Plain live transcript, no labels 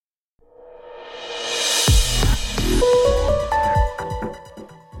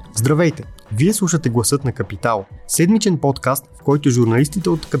Здравейте! Вие слушате Гласът на Капитал, седмичен подкаст, в който журналистите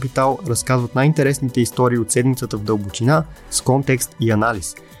от Капитал разказват най-интересните истории от седмицата в дълбочина, с контекст и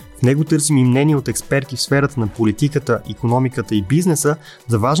анализ. В него търсим и мнение от експерти в сферата на политиката, икономиката и бизнеса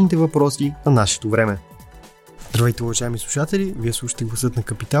за важните въпроси на нашето време. Здравейте, уважаеми слушатели! Вие слушате Гласът на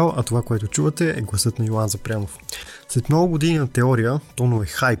Капитал, а това, което чувате, е гласът на Йоан Запрянов. След много години на теория, тонове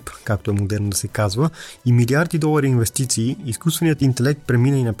хайп, както е модерно да се казва, и милиарди долари инвестиции, изкуственият интелект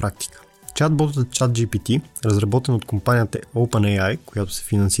премина и на практика. Чатботът ChatGPT, разработен от компанията OpenAI, която се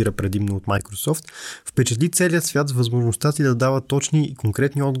финансира предимно от Microsoft, впечатли целият свят с възможността си да дава точни и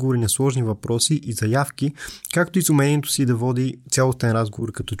конкретни отговори на сложни въпроси и заявки, както и с умението си да води цялостен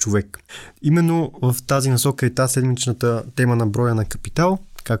разговор като човек. Именно в тази насока е тази седмичната тема на броя на Капитал,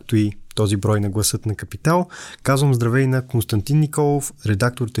 както и този брой на Гласът на Капитал. Казвам здравей на Константин Николов,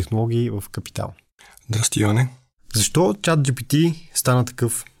 редактор технологии в Капитал. Здрасти, Йоане. Защо ChatGPT стана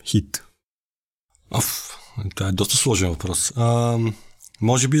такъв хит? Това е доста сложен въпрос.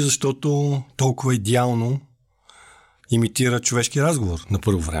 Може би защото толкова идеално имитира човешки разговор на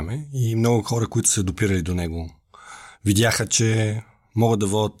първо време и много хора, които се допирали до него, видяха, че могат да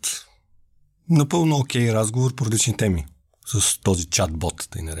водят напълно окей разговор по различни теми с този чат-бот,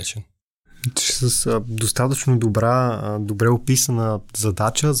 тъй наречен. С достатъчно добре описана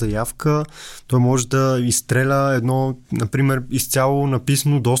задача, заявка, той може да изстреля едно, например, изцяло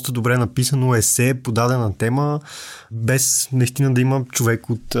написано, доста добре написано есе по дадена тема, без наистина да има човек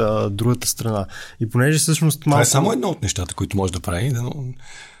от другата страна. И понеже всъщност Това е само едно от нещата, които може да прави.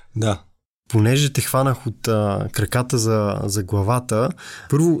 Да. Понеже те хванах от краката за главата,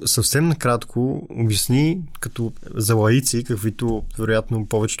 първо съвсем накратко обясни, като за лаици, каквито вероятно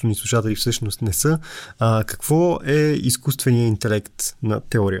повечето ни слушатели всъщност не са, какво е изкуственият интелект на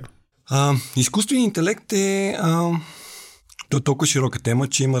теория? Изкуственият интелект е толкова широка тема,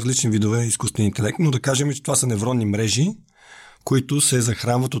 че има различни видове изкуствен интелект, но да кажем, че това са невронни мрежи, които се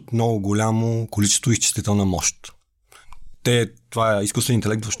захранват от много голямо количество изчислителна мощ. Това изкуствен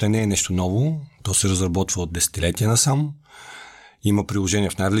интелект въобще не е нещо ново. То се разработва от десетилетия насам. Има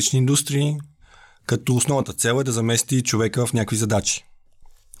приложения в най-различни индустрии, като основната цел е да замести човека в някакви задачи.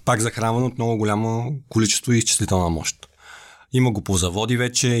 Пак захранван от много голямо количество изчислителна мощ. Има го по заводи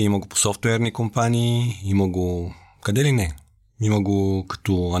вече, има го по софтуерни компании, има го къде ли не. Има го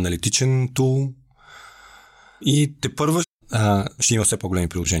като аналитичен тул и тепърва ще има все по-големи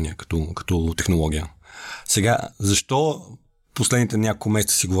приложения като технология. Сега, защо последните няколко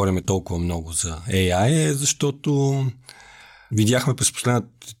месеца си говорим толкова много за AI е, защото видяхме през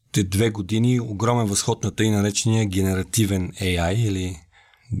последните 2 години огромен възход на тъй наречения генеративен AI или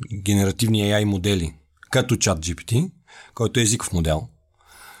генеративни AI модели, като ChatGPT, който е езиков модел.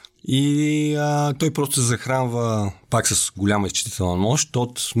 И той просто се захранва пак с голяма изчислителна мощ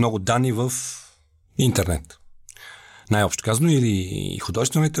от много данни в интернет. Най-общо казано, или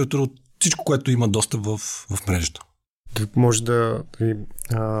художествена литература, от всичко, което има достъп в мрежата. Тук може да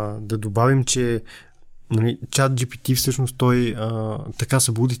добавим, че ChatGPT всъщност той така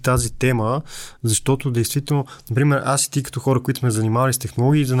събуди тази тема, защото действително, например, аз и ти като хора, които сме занимавали с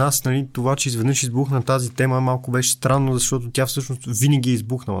технологии, за нас това, че изведнъж избухна тази тема, малко беше странно, защото тя всъщност винаги е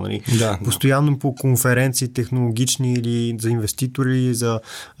избухнала. Постоянно по конференции технологични или за инвеститори, за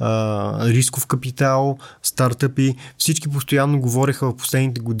рисков капитал, стартъпи, всички постоянно говореха в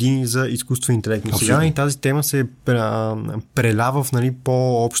последните години за изкуствен интелект. Но сега тази тема се прелява в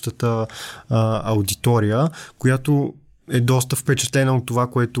по-общата аудитория, която е доста впечатлена от това,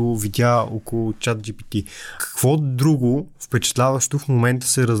 което видя около ChatGPT. Какво друго впечатляващо в момента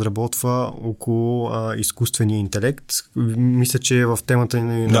се разработва около изкуствения интелект? Мисля, че в темата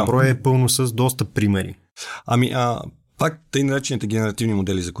на броя е пълно с доста примери. Пак тъй наречените генеративни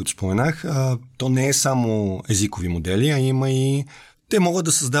модели, за които споменах, то не е само езикови модели, а има и... Те могат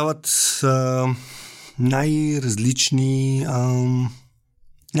да създават най-различни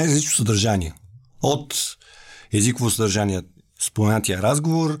съдържание. От езиково съдържание, споменатия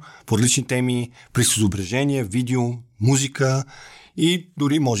разговор, по различни теми, през изображение, видео, музика и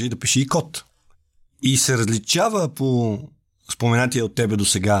дори може и да пише и код. И се различава по споменатия от тебе до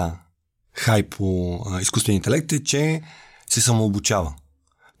сега хайп по изкуствен интелект е, че се самообучава.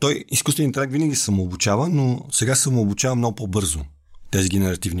 Изкуствен интелект винаги се самообучава, но сега се самообучава много по-бързо тези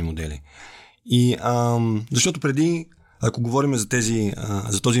генеративни модели. И защото преди, ако говорим за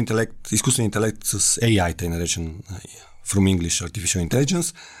този интелект, изкуствен интелект с AI, тъй наречен from English Artificial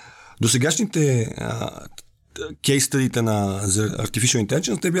Intelligence, до сегашните кейс стадите за Artificial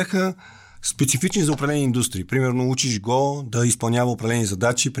Intelligence, те бяха специфични за определени индустрии. Примерно учиш го да изпълнява определени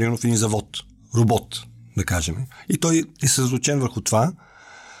задачи, примерно в един завод, робот, да кажем. И той е съсредоточен върху това,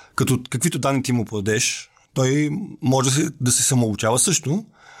 каквито данни ти му подадеш, той може да се самообучава също,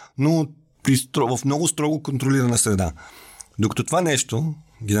 но в много строго контролирана среда. Докато това нещо,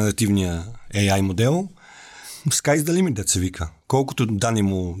 генеративния AI модел, sky's the limit, се вика. Колкото данни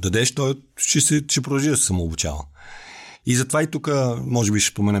му дадеш, той ще продължи да се самообучава. И затова и тук, може би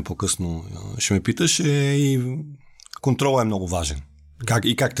ще споменем по-късно, ще ме питаш, и контролът е много важен.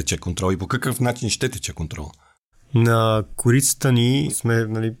 Как тече контрол и по какъв начин ще тече контрол? На корицата ни сме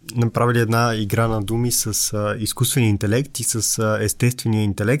направили една игра на думи с изкуствения интелект и с естествения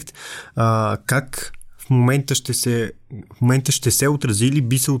интелект. Как в момента ще се отрази или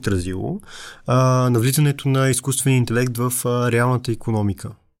би се отразило навлизането на изкуствения интелект в реалната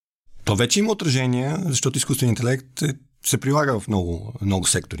икономика? То вече има отражение, защото изкуственият интелект се прилага в много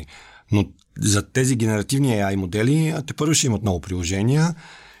сектори. Но за тези генеративни AI модели те първо ще имат много приложения.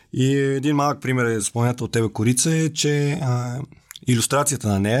 И един малък пример, спомената от тебе корица, е, че илюстрацията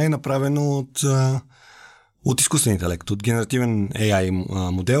на нея е направена от изкуствен интелект, от генеративен AI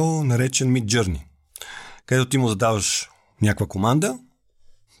модел, наречен Midjourney, където ти му задаваш някаква команда,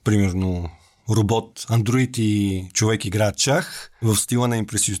 примерно робот, андроид и човек играят шах в стила на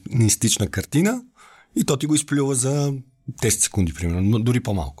импресионистична картина и то ти го изплюва за 10 секунди, примерно, дори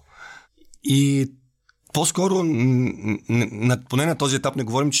по-малко. И по-скоро, поне на този етап не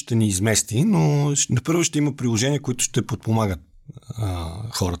говорим, че ще ни измести, но напърво ще има приложения, които ще подпомагат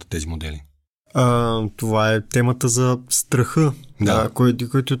хората, тези модели. Това е темата за страха,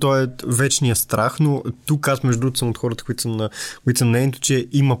 който той е вечния страх, но тук аз между другото съм от хората, които са на мнението, че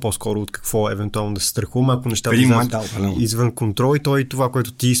има по-скоро от какво евентуално да се страхуваме, ако нещата извън контрол, и то е това,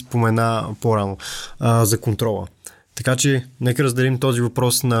 което ти спомена по-рано за контрола. Така че нека разделим този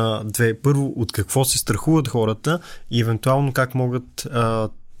въпрос на две. Първо, от какво се страхуват хората и евентуално как могат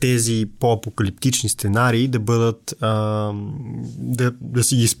тези по-апокалиптични сценарии да бъдат да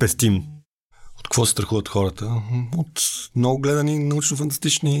си ги спестим. От какво се страхуват хората? От много гледани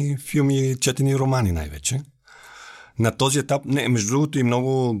научно-фантастични филми, четени романи най-вече. На този етап, между другото и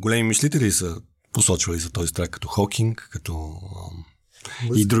много големи мислители са посочвали за този страх, като Хокинг, като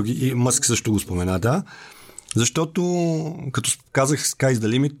и други. И Мъск също го спомена, да. Защото, като казах Sky's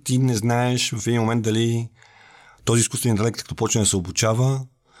the limit, ти не знаеш в един момент дали този изкуствен интелект, като почне да се обучава,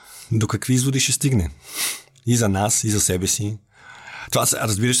 до какви изводи ще стигне. И за нас, и за себе си. Това,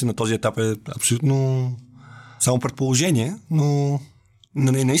 разбира се, на този етап е абсолютно само предположение, но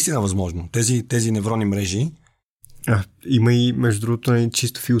не е наистина възможно. Тези невронни мрежи. Има и, между другото,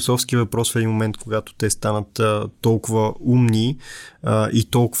 чисто философски въпрос в един момент, когато те станат толкова умни и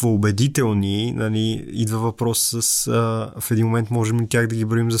толкова убедителни, идва въпрос в един момент можем ли тях да ги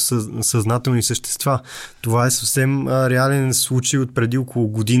броим за съзнателни същества. Това е съвсем реален случай от преди около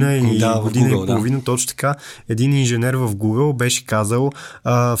година или година Google, и половина. Точно така. Един инженер в Google беше казал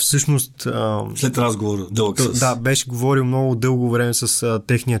всъщност... След разговор дълъг с... Да, беше говорил много дълго време с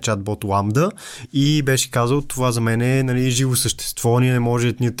техния чатбот Lambda и беше казал, това за мен е живо същество,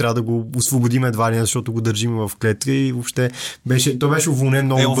 ние трябва да го освободим едва ли, защото го държим в клетка и въобще той беше уволнен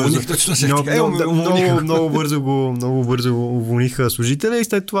много бързо. Много бързо го уволниха служителя и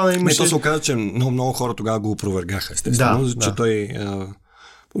след това имаше... То се оказа, че много хора тогава го опровергаха, естествено, че той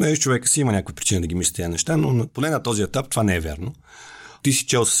поне човека си има някаква причина да ги мисли тези неща, но поне на този етап това не е вярно. Ти си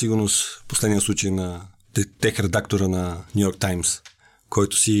чел със сигурност последния случай на тех-редактора на New York Times,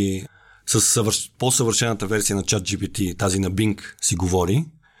 който си с по-съвършената версия на ChatGPT, тази на Bing, си говори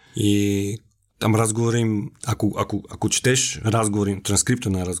и там разговора им, ако четеш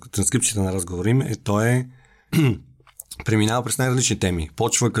транскрипцията на разговора им, той преминава през най-различни теми.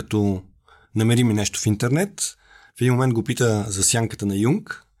 Почва като намери ми нещо в интернет, в един момент го пита за сянката на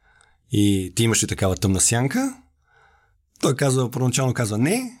Юнг и ти имаш ли такава тъмна сянка? Той първоначално казва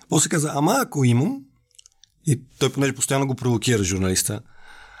не, после казва ако имам, и той понеже постоянно го провокира журналиста,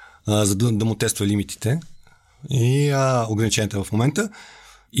 за да му тества лимитите и ограниченията в момента.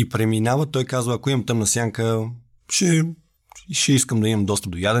 И преминава, той казва, ако имам тъмна сянка, ще искам да имам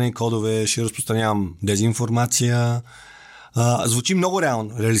достъп до ядени кодове, ще разпространявам дезинформация. Звучи много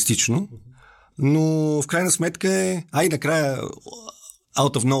реалистично, но в крайна сметка накрая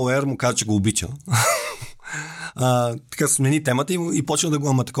out of nowhere му каза, че го обича. Така смени темата и почва да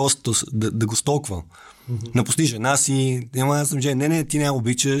го да го столква. Напусни жена си, аз съм жена, не, ти не я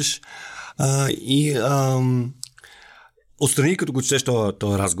обичаш. Отстрани, като го четеш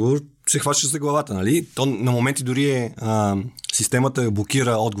този разговор, се хващаш за главата, нали? То на моменти дори системата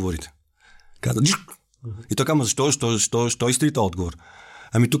блокира отговорите. Каза, и той казва, защо изтри този отговор?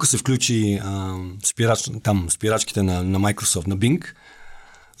 Тук се включи спирачките на Microsoft, на Bing,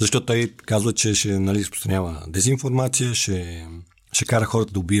 защото той казва, че ще разпространява дезинформация, ще ще кара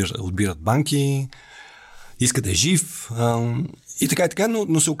хората да отбират банки, иска да е жив и така,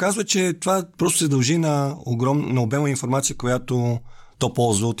 но се оказва, че това просто се дължи на обема информация, която то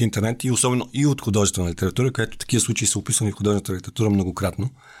ползва от интернет и особено и от художествена литература, където такива случаи са описани в художествената литература многократно.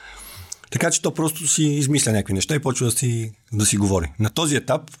 Така че то просто си измисля някакви неща и почва да си говори. На този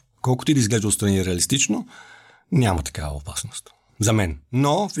етап, колкото и да изглежда отстрани реалистично, няма такава опасност. За мен.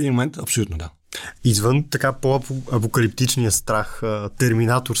 Но в един момент абсолютно да. Извън така по-апокалиптичния страх,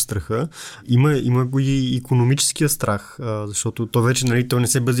 терминатор страха, има го и икономическия страх, защото то вече, нали, той не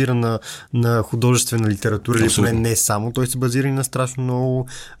се базира на художествена литература, или поне не само, той се базира и на страшно много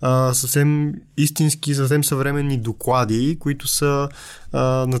съвсем истински, съвсем съвременни доклади, които са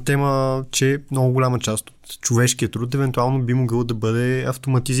на тема, че много голяма част от човешкия труд евентуално би могъл да бъде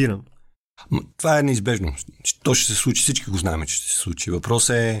автоматизиран. Това е неизбежно. То ще се случи, всички го знаем, че ще се случи.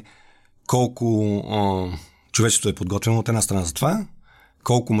 Въпросът е колко човечеството е подготвено от една страна за това,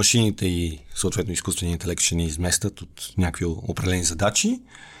 колко машините и съответно изкуствения интелект ще ни изместят от някакви определени задачи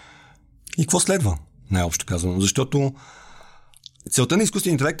и какво следва, най-общо казано. Защото целта на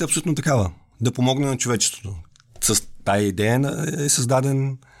изкуствения интелект е абсолютно такава. Да помогне на човечеството. С тая идея е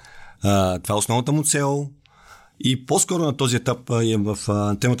създаден, това е основната му цел. И по-скоро на този етап в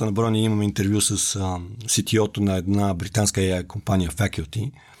темата на броя имаме интервю с CTO-то на една британска AI компания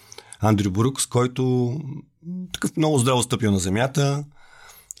Faculty, Андрю Брукс, който такъв много здраво стъпил на земята.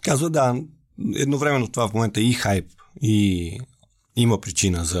 Казва, да, едновременно това в момента е и хайп, и има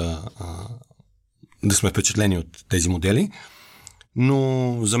причина за да сме впечатлени от тези модели,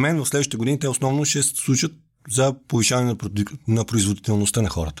 но за мен в следващите години те основно ще се случат за повишаване на производителността на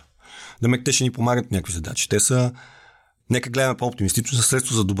хората. Да те ще ни помагат някакви задачи. Те са, нека гледаме по-оптимистично, са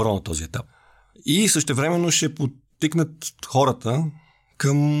средство за добро на този етап. И същевременно ще подтикнат хората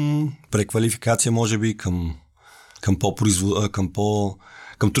към преквалификация, може би, към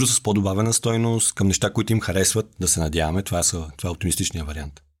труд с по-добавена стойност, към неща, които им харесват, да се надяваме. Това е оптимистичният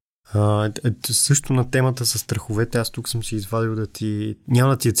вариант. Също на темата с страховете, аз тук съм си извадил няма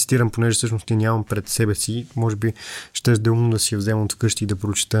да ти я цитирам, понеже всъщност я нямам пред себе си, може би ще е умно да си я взема от вкъщи и да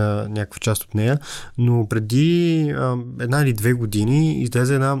прочита някаква част от нея, но преди една или 2 години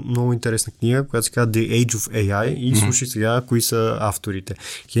излезе една много интересна книга, която се казва The Age of AI и слушай сега кои са авторите.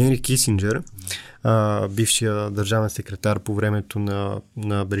 Хенри Кисинджер, бившия държавен секретар по времето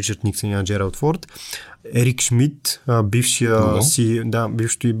на Ричард Никсън и на Джералд Форд, Ерик Шмидт, бивши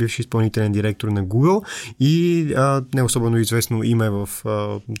изпълнителен директор на Google и не особено известно име в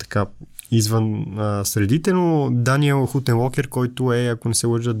извън средите, но Даниел Хутенлокер, който е, ако не се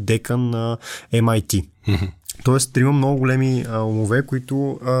лъжа, декан на MIT. Тоест, има много големи умове,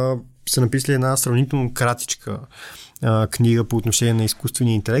 които са написали една сравнително кратичка книга по отношение на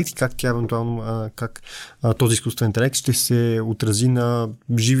изкуствения интелект и как тя евентуално, този изкуствен интелект ще се отрази на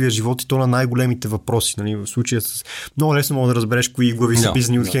живия живот и то на най-големите въпроси. Нали? В случая много лесно мога да разбереш кои глави са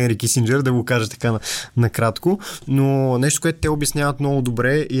писани от Хенри Кисинджер, да го кажа така накратко, но нещо, което те обясняват много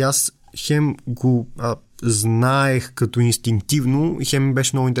добре и аз хем го знаех като инстинктивно и хем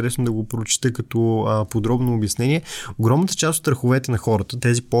беше много интересно да го прочета като подробно обяснение. Огромната част от страховете на хората,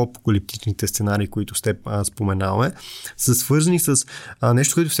 тези по-апокалиптичните сценарии, които с теб споменаваме, са свързани с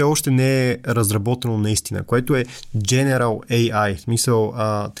нещо, което все още не е разработено наистина, което е General AI, в смисъл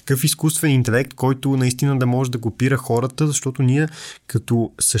такъв изкуствен интелект, който наистина да може да копира хората, защото ние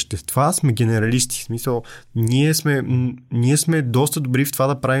като същества сме генералисти. В смисъл, ние сме доста добри в това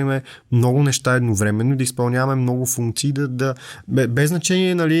да правиме много неща едновременно, да изпълняваме много функции, без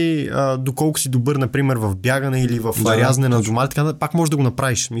значение, нали, доколко си добър, например, в бягане или в рязане на домати, така пак можеш да го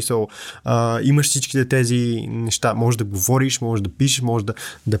направиш. Мисъл, имаш всичките тези неща, можеш да говориш, можеш да пишеш, можеш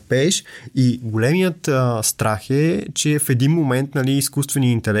да пееш и големият страх е, че в един момент, нали,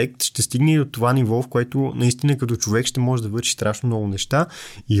 изкуственият интелект ще стигне до това ниво, в което наистина като човек ще може да върши страшно много неща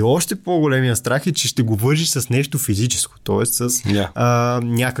и още по-големият страх е, че ще го вържи с нещо физическо, т.е. с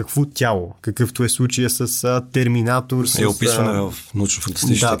някакво тяло, какъвто е случая с Терминатор. Е описване в научно-фантастичните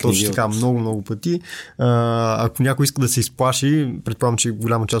книги. Да, точно така, много пъти. Ако някой иска да се изплаши, предполагам, че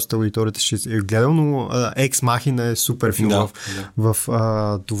голяма част от аудиторията ще е гледал, но Екс Махина е супер филм в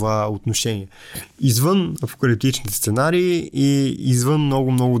това отношение. Извън апокалиптичните сценарии и извън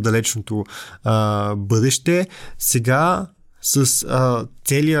много далечното бъдеще, сега с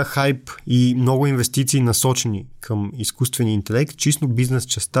целия хайп и много инвестиции насочени към изкуствения интелект, чисто бизнес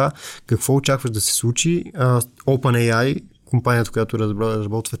частта, какво очакваш да се случи? OpenAI, компанията, която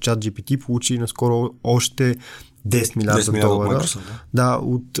разработва ChatGPT, получи наскоро още 10 милиарда долара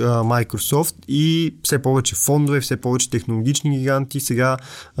от Microsoft и все повече фондове, все повече технологични гиганти сега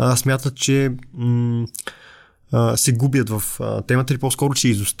смятат, че се губят в темата или по-скоро, че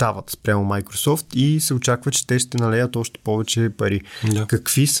изостават спрямо Microsoft и се очаква, че те ще налеят още повече пари. Да.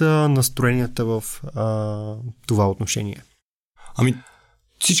 Какви са настроенията в това отношение?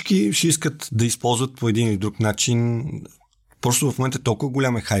 Всички ще искат да използват по един или друг начин. Просто в момента толкова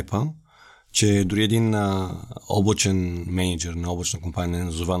голям е хайпа, че дори един облачен менеджер на облачна компания,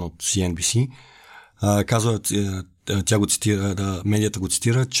 назован от CNBC, казва, тя го цитира, медията го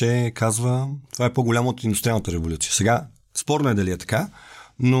цитира, че казва, това е по-голямо от индустриалната революция. Сега, спорно е дали е така,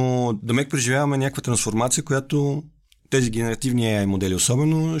 но да преживяваме някаква трансформация, която тези генеративни AI модели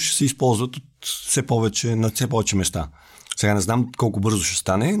особено ще се използват от на все повече места. Сега не знам колко бързо ще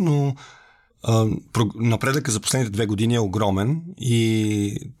стане, но напредъка за последните 2 години е огромен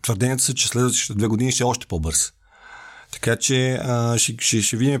и твърденията са, че следващите 2 години ще е още по-бърз. Така че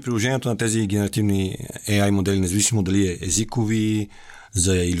ще видим приложението на тези генеративни AI модели, независимо дали е езикови,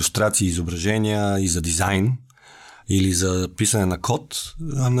 за илюстрации, изображения и за дизайн или за писане на код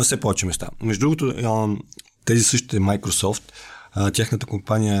на все повече места. Между другото, тези същите Microsoft, тяхната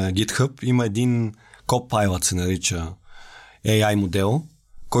компания GitHub има един Copilot, се нарича AI модел,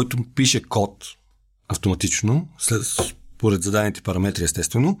 който пише код автоматично, според зададените параметри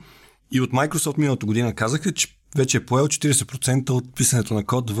естествено. И от Microsoft миналата година казаха, че вече е поел 40% от писането на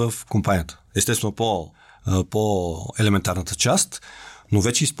код в компанията. Естествено по-елементарната част, но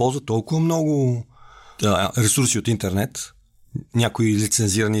вече използва толкова много ресурси от интернет, някои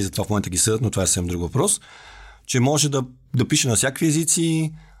лицензирани, затова в момента ги съдят, но това е съвсем друг въпрос, че може да пише на всякакви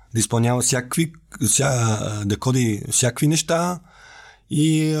езици, да изпълнява да коди всякакви неща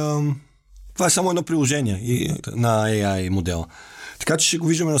и това е само едно приложение на AI модела. Така че ще го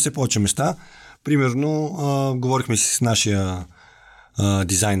виждаме на все повече места. Примерно, говорихме си с нашия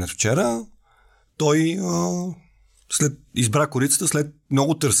дизайнер вчера. Той избра корицата след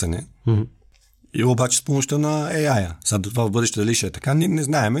много търсене. Mm-hmm. И обаче с помощта на AI. Сега това в бъдеще дали ще е така, не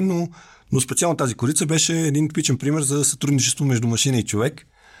знаеме, но специално тази корица беше един типичен пример за сътрудничество между машина и човек.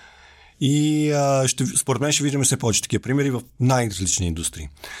 И според мен ще виждаме все повече такива примери в най-различни индустрии.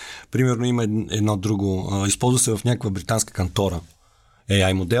 Примерно има едно друго. Използва се в някаква британска кантора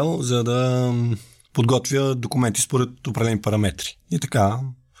AI модел, за да подготвя документи според определени параметри. И така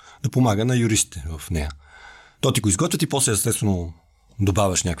да помага на юристите в нея. То ти го изготвят и после естествено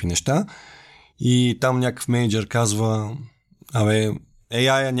добавяш някакви неща. И там някакъв менеджер казва,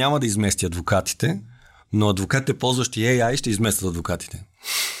 AI няма да измести адвокатите, но адвокатите, ползващи AI, ще изместят адвокатите.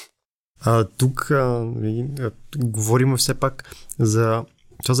 Тук говорим все пак за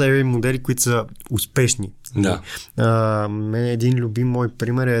AI модели, които са успешни. Да. Мен един любим мой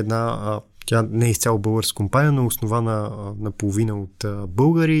пример е тя не е изцяло българска компания, но основана наполовина от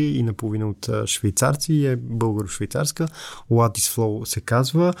българи и наполовина от швейцарци, е българо-швейцарска. Lattice се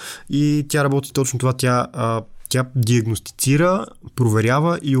казва и тя работи точно това. Тя диагностицира,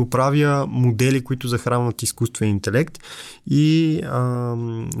 проверява и оправя модели, които захранват изкуствен интелект. И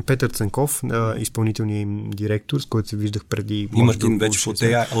Петър Цанков, изпълнителният им директор, с който се виждах преди... И Мартин вече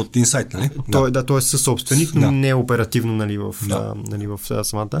от Инсайт, нали? Той е съсобственик, но не е оперативно в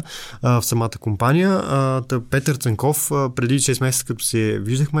самата компания. Петър Цанков, преди 6 месеца, като се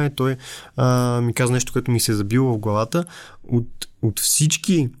виждахме, той ми каза нещо, което ми се е забило в главата. От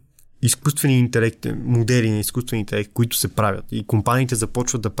всички изкуствени интелект, модели на изкуствен интелект, които се правят и компаниите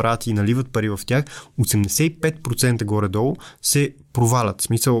започват да правят и наливат пари в тях, 85% горе-долу се провалят. В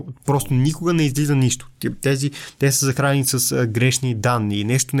смисъл, просто никога не излиза нищо. Те са захранени с грешни данни.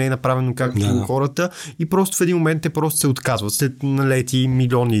 Нещо не е направено както хората и просто в един момент те просто се отказват. След налети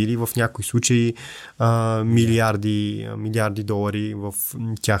милиони или в някои случаи милиарди долари в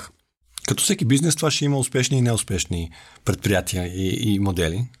тях. Като всеки бизнес, това ще има успешни и неуспешни предприятия и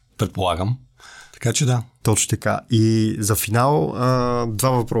модели. Предполагам. Така че да. Точно така. И за финал два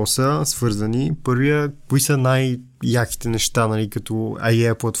въпроса свързани. Първия, кои са най-яките неща, нали, като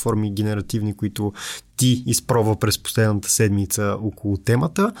AI платформи генеративни, които ти изпробва през последната седмица около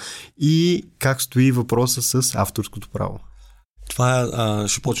темата и как стои въпроса с авторското право? Това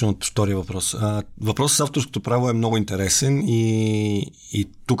ще почнем от втория въпрос. Въпросът с авторското право е много интересен и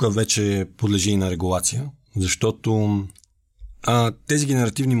тук вече подлежи и на регулация, защото тези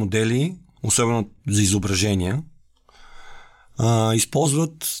генеративни модели, особено за изображения,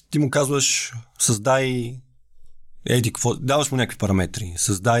 използват, ти му казваш, създай, даваш му някакви параметри,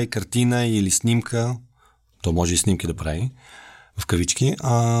 създай картина или снимка, то може и снимки да прави, в кавички,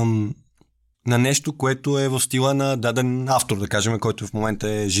 на нещо, което е в стила на даден автор, да кажем, който в момента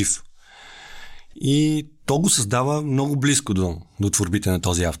е жив. И то го създава много близко до творбите на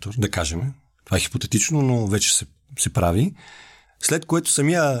този автор, да кажем. Това е хипотетично, но вече се прави. След което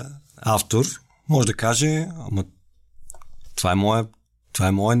самия автор може да каже, ама това е мое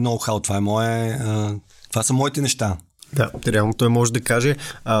ноу-хау, това са моите неща. Да, реално той може да каже,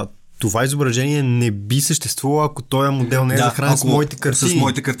 това изображение не би съществувало, ако този модел не е захранен с моите картини. С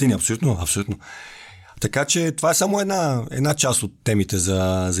моите картини, абсолютно. Така че това е само една част от темите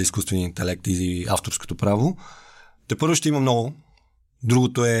за изкуствения интелект и авторското право. Тепърво ще има много.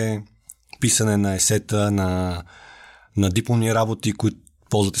 Другото е писане на есета, на дипломни работи, които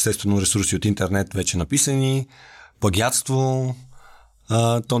ползват естествено ресурси от интернет, вече написани, плагиатство.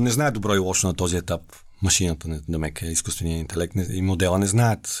 То не знае добро и лошо на този етап. Машината, изкуственият интелект и модела не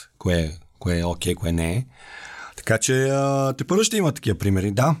знаят кое е окей, кое не е. Така че тепърво ще има такива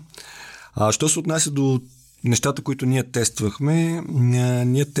примери, да. Що се отнася до нещата, които ние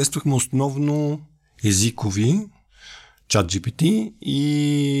тествахме основно езикови, ChatGPT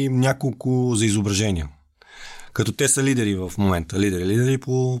и няколко за изображения. Като те са лидери в момента. Лидери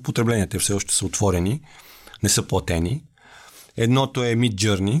по потребление. Те все още са отворени, не са платени. Едното е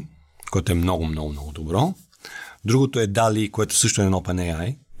Midjourney, което е много, много, много добро. Другото е DALL-E, което също е на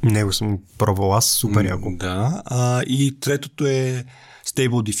OpenAI. Него съм пробвал аз, супер яко. Да. И третото е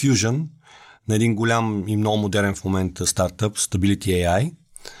Stable Diffusion, на един голям и много модерен в момента стартъп, Stability AI,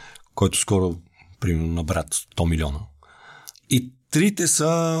 който скоро, примерно, набрат 100 милиона. И трите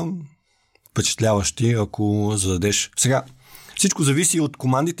са впечатляващи, ако зададеш. Сега, всичко зависи от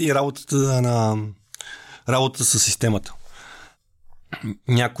командите и работата с системата.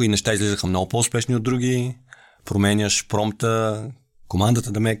 Някои неща излизаха много по-успешни от други. Променяш промпта,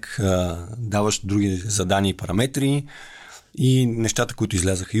 командата даваш други задания и параметри и нещата, които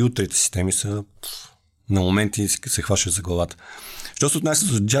излязаха и от трите системи са на моменти се хващат за главата. Що се отнася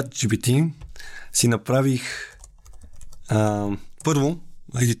до ChatGPT, си направих първо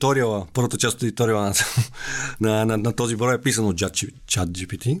първата част от едиториала на този брой е писано от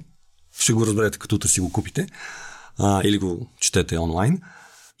ChatGPT. Ще го разберете, като си го купите или го четете онлайн.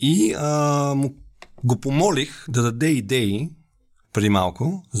 И го помолих да даде идеи преди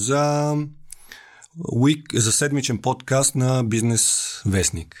малко за седмичен подкаст на Бизнес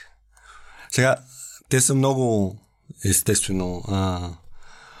Вестник. Сега, те са много естествено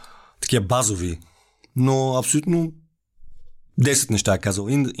такива базови, но абсолютно 10 неща е казал.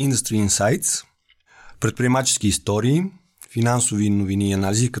 Industry Insights, предприемачески истории, финансови новини и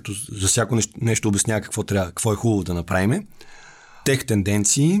анализи, като за всяко нещо обяснява какво е хубаво да направим. Тех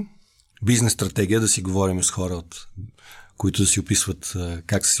тенденции, бизнес стратегия, да си говорим с хора, които да си описват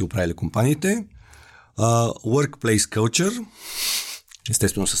как са си оправили компаниите. Workplace Culture,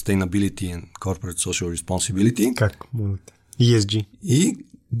 естествено Sustainability and Corporate Social Responsibility. Как? ESG. И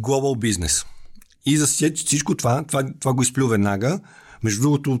Global Business. И за всичко това го изплю веднага. Между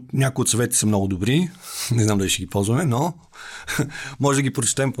другото, някои от съвети са много добри. Не знам дали ще ги ползваме, но може да ги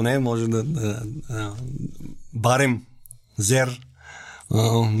прочетем поне, може да барем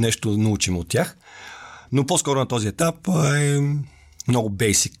нещо научим от тях. Но по-скоро на този етап е много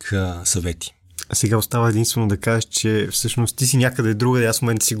бейсик съвети. Сега остава единствено да кажеш, че всъщност ти си някъде друга, аз в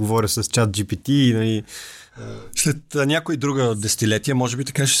момента си говоря с ChatGPT и след някои друга десетилетия, може би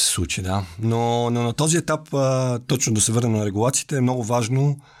така ще се случи, да. Но на този етап, точно да се върнем на регулациите, е много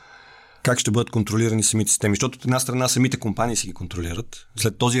важно как ще бъдат контролирани самите системи. Защото от една страна самите компании си ги контролират.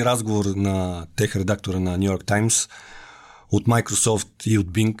 След този разговор на тех редактора на New York Times от Microsoft и от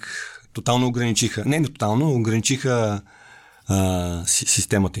Bing тотално ограничиха, ограничиха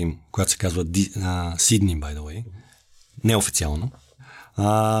системата им, която се казва Sydney, by the way. Неофициално.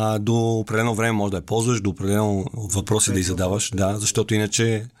 До определено време може да я ползваш, до определено въпроси да й задаваш, да, защото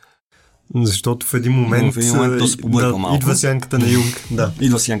иначе... Защото в един момент то се побърква малко. Идва сянката на Юнг. Да.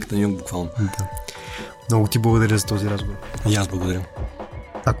 Идва сянката на Юнг, буквално. Да. Много ти благодаря за този разговор. И аз благодаря.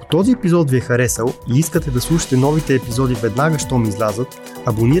 Ако този епизод ви е харесал и искате да слушате новите епизоди веднага, щом излязат,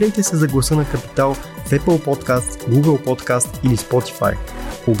 абонирайте се за Гласа на Капитал в Apple Podcast, Google Podcast или Spotify.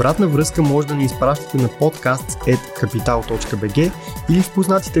 Обратна връзка може да ни изпращате на podcast@capital.bg или в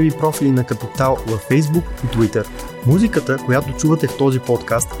познатите ви профили на Капитал във Facebook и Twitter. Музиката, която чувате в този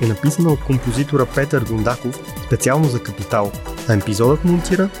подкаст, е написана от композитора Петър Дундаков специално за Капитал, а епизодът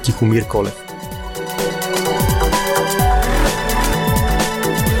монтира Тихомир Колев.